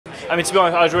I mean, to be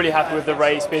honest, I was really happy with the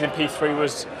race. Being in P3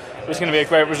 was going to be a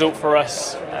great result for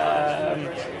us.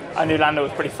 I knew Lando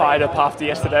was pretty fired up after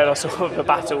yesterday. I saw the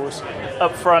battles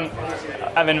up front.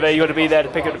 I mean, you got to be there to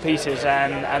pick up the pieces,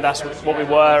 and that's what we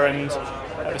were. And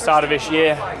at the start of this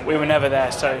year, we were never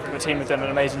there. So the team has done an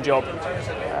amazing job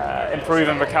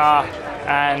improving the car,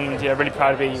 and really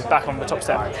proud to be back on the top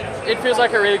step. It feels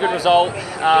like a really good result.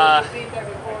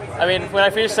 I mean, when I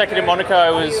finished second in Monaco, I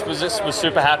was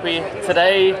super happy.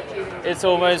 Today, it's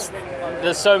almost,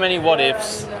 there's so many what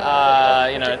ifs.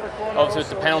 Obviously with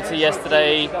the penalty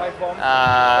yesterday,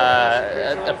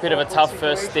 a bit of a tough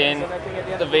first stint,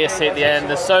 the VSC at the end.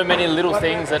 There's so many little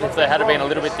things that if they had been a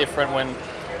little bit different, when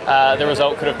the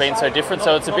result could have been so different.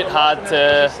 So it's a bit hard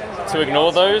to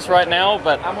ignore those right now.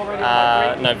 But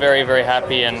no, very, very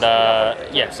happy, and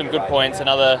some good points.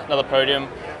 Another podium.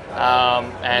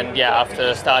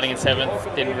 After starting in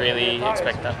 7th, didn't really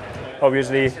expect that.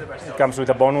 Obviously, it comes with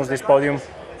a bonus, this podium,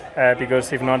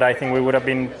 because if not, I think we would have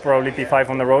been probably P5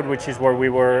 on the road, which is where we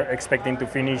were expecting to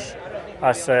finish,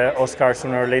 as Oscar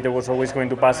sooner or later was always going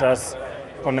to pass us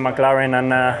on the McLaren,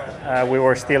 and we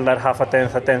were still that half a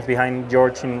tenth behind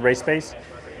George in race pace.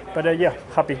 But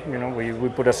happy. We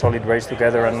put a solid race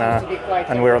together,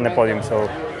 and we're on the podium, so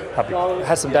happy.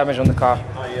 Had some damage on the car,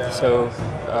 so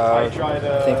I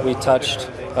think we touched.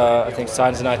 I think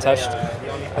Sainz and I touched.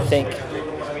 I think,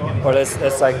 or there's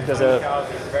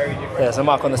a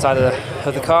mark on the side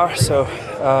of the car, so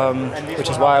which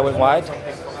is why I went wide,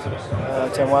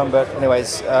 turn 1. But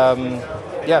anyways,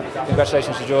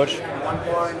 congratulations to George.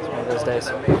 It's one of those days.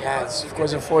 Yeah, it's of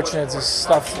course unfortunate. It's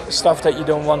stuff that you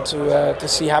don't want to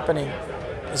see happening.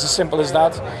 It's as simple as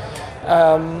that.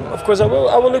 Of course, I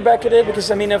will look back at it,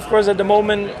 because I mean, of course, at the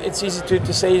moment it's easy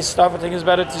to say stuff. I think it's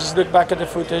better to just look back at the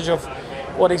footage of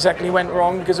what exactly went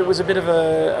wrong, because it was a bit of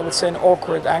I would say, an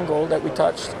awkward angle that we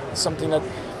touched. Something that,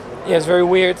 it's very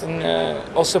weird, and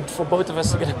also for both of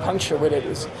us to get a puncture with it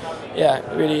was,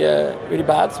 really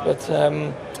bad. But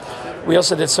we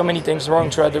also did so many things wrong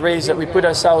throughout the race that we put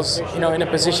ourselves, in a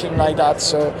position like that.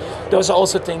 So those are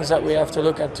also things that we have to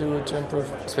look at to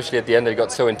improve. Especially at the end, it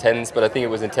got so intense. But I think it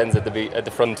was intense at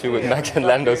the front too with Max and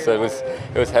Lando. So it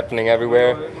was happening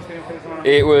everywhere.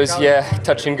 It was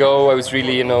touch and go. I was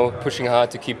really pushing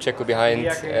hard to keep Checo behind.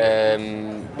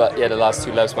 But the last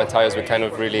 2 laps, my tires were kind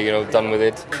of really done with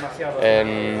it.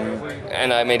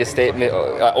 And I made a statement.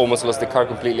 I almost lost the car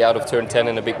completely out of turn 10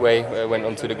 in a big way. I went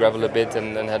onto the gravel a bit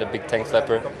and had a big tank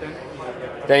slapper.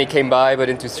 Then he came by, but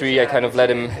into 3 I kind of let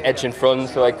him edge in front,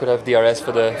 so I could have DRS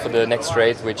for the next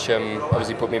straight, which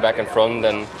obviously put me back in front.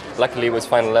 And luckily it was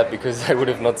final lap, because I would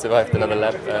have not survived another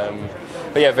lap.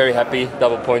 But very happy,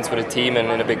 double points for the team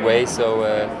and in a big way. So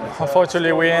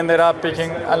unfortunately, we ended up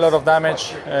picking a lot of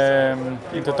damage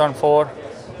into turn 4,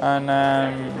 and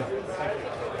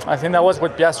I think that was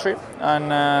with Piastri,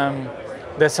 and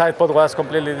the side pod was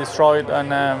completely destroyed,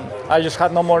 and I just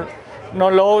had no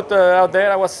load out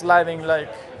there. I was sliding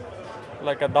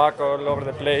like a duck all over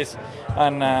the place,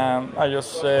 and I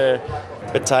just a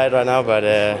bit tired right now, but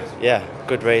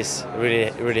good race.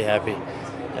 Really happy.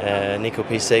 Nico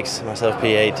P6, myself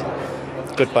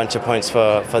P8. Good bunch of points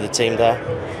for the team there.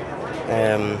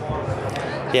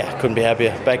 Couldn't be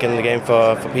happier. Back in the game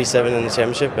for P7 in the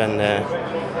championship, and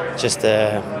just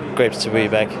great to be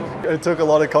back. It took a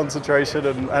lot of concentration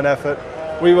and effort.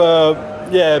 We were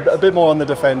a bit more on the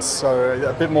defence, so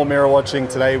a bit more mirror watching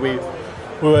today. We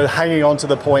were hanging on to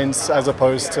the points as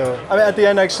opposed to... I mean, at the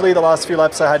end, actually, the last few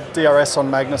laps I had DRS on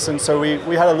Magnussen, so we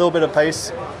had a little bit of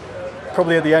pace.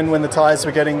 Probably at the end when the tyres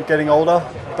were getting older,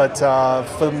 but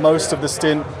for most of the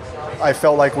stint, I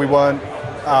felt like we weren't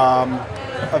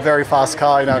a very fast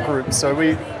car in our group. So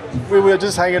we were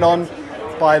just hanging on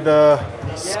by the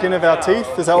skin of our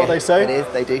teeth. Is that what they say? It is.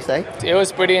 They do say. It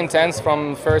was pretty intense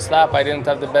from first lap. I didn't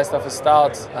have the best of a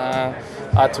start. I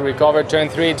had to recover turn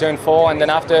 3, turn 4, and then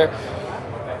after,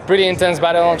 pretty intense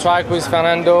battle on track with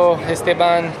Fernando,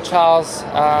 Esteban, Charles.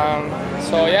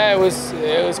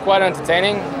 It was quite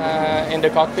entertaining in the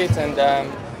cockpit, and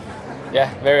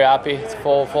very happy. It's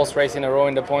fourth race in a row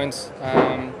in the points.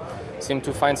 Seem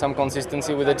to find some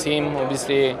consistency with the team.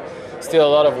 Obviously, still a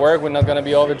lot of work. We're not going to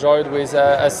be overjoyed with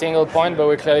a single point, but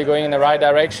we're clearly going in the right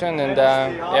direction. And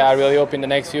I really hope in the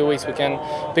next few weeks we can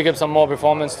pick up some more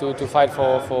performance to fight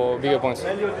for bigger points.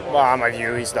 Well, my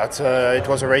view is that it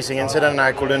was a racing incident and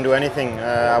I couldn't do anything.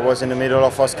 I was in the middle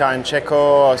of Oscar and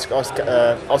Checo.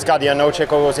 Oscar didn't know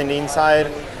Checo was in the inside.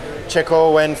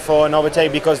 Checo went for an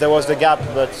overtake because there was the gap,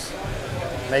 but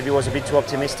maybe was a bit too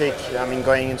optimistic. I mean,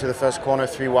 going into the first corner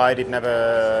 3 wide, it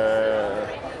never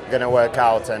gonna work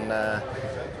out, and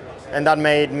that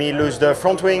made me lose the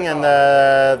front wing, and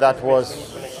that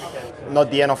was not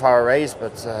the end of our race,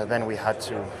 but then we had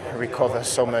to recover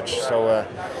so much. So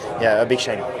yeah, a big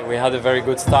shame. We had a very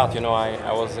good start. You know,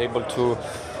 I was able to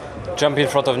jump in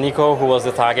front of Nico, who was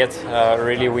the target.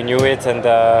 Really, we knew it, and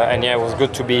yeah, it was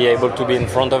good to be able to be in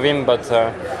front of him. But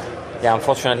yeah,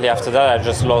 unfortunately, after that, I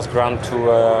just lost ground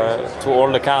to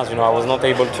all the cars. You know, I was not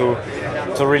able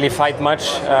to really fight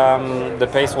much. The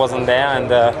pace wasn't there, and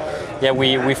yeah,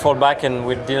 we fought back and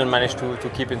we didn't manage to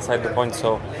keep inside the points.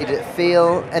 So, did it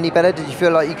feel any better? Did you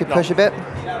feel like you could push a bit?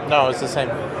 No, it's the same.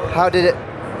 How did it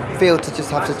feel to just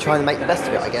have to try and make the best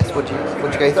of it? I guess. What did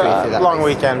you go through that? Long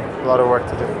weekend, a lot of work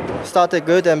to do. Started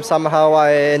good, and somehow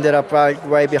I ended up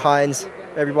way behind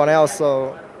everyone else.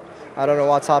 So I don't know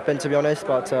what's happened, to be honest,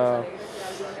 but.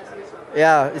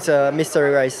 Yeah, it's a mystery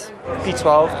race.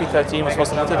 P12, P13 was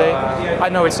supposed to today. I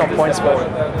know it's on points, but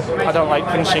I don't like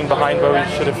finishing behind where we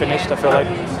should have finished. I feel like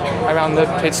around the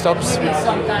pit stops,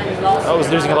 I was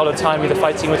losing a lot of time either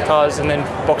fighting with cars and then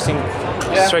boxing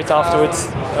straight afterwards,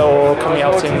 or coming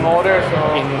out in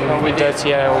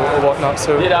dirty air or whatnot.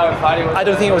 So I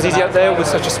don't think it was easy out there with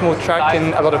such a small track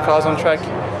and a lot of cars on track.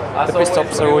 The pit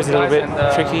stops are always a little bit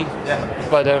tricky,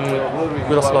 but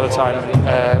we lost a lot of time.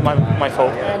 My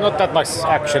fault. Not that much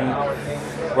action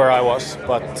where I was,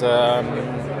 but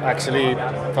actually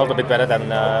felt a bit better than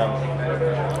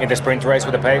in the sprint race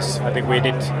with the pace. I think we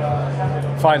did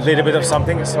find a little bit of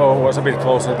something, so it was a bit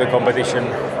closer to the competition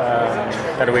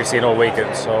that we've seen all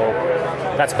weekend. So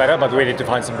that's better, but we need to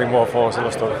find something more for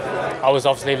Silverstone. I was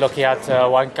obviously looking at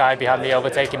one guy behind me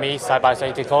overtaking me side by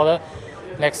side in the corner.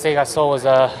 Next thing I saw was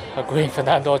a green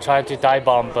Fernando trying to dive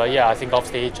bomb, but yeah, I think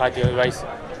obviously he tried to erase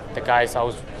the guys I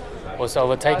was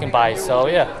overtaken by. So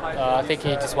yeah, I think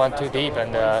he just went too deep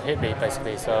and hit me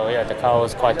basically. So yeah, the car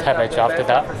was quite damaged after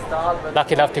that.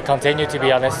 Lucky enough to continue, to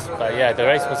be honest. But yeah, the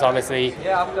race was honestly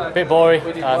a bit boring,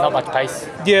 not much pace.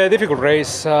 Yeah, difficult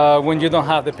race. When you don't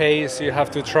have the pace, you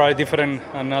have to try different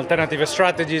and alternative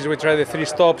strategies. We tried the 3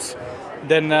 stops.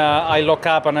 Then I lock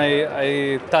up and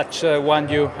I touch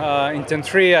Wanyu in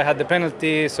 10-3. I had the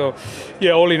penalty, so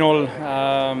yeah, all in all,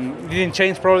 didn't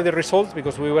change probably the result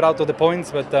because we were out of the points.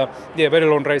 But yeah, very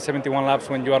long race, 71 laps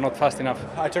when you are not fast enough.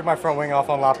 I took my front wing off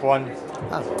on lap 1,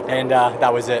 and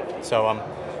that was it. So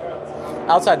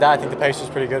outside that, I think the pace was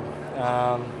pretty good.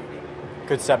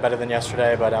 Good set, better than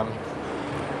yesterday, but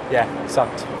yeah, it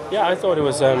sucked. Yeah, I thought it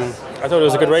was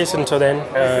a good race until then.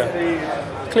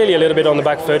 Clearly a little bit on the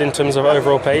back foot in terms of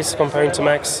overall pace comparing to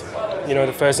Max. You know,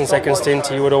 the first and second stint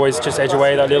he would always just edge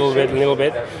away that little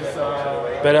bit.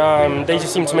 But they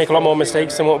just seem to make a lot more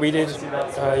mistakes than what we did.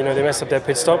 You know, they messed up their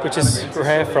pit stop, which is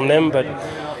rare from them, but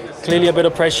clearly a bit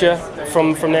of pressure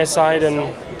from their side,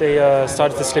 and they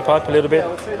started to slip up a little bit.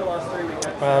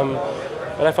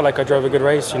 But I felt like I drove a good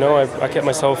race. You know, I kept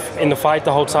myself in the fight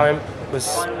the whole time. It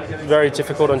was very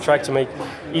difficult on track to make,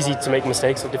 easy to make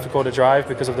mistakes, so difficult to drive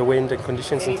because of the wind and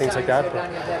conditions and things like that.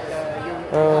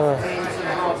 But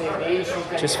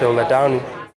just feel let down.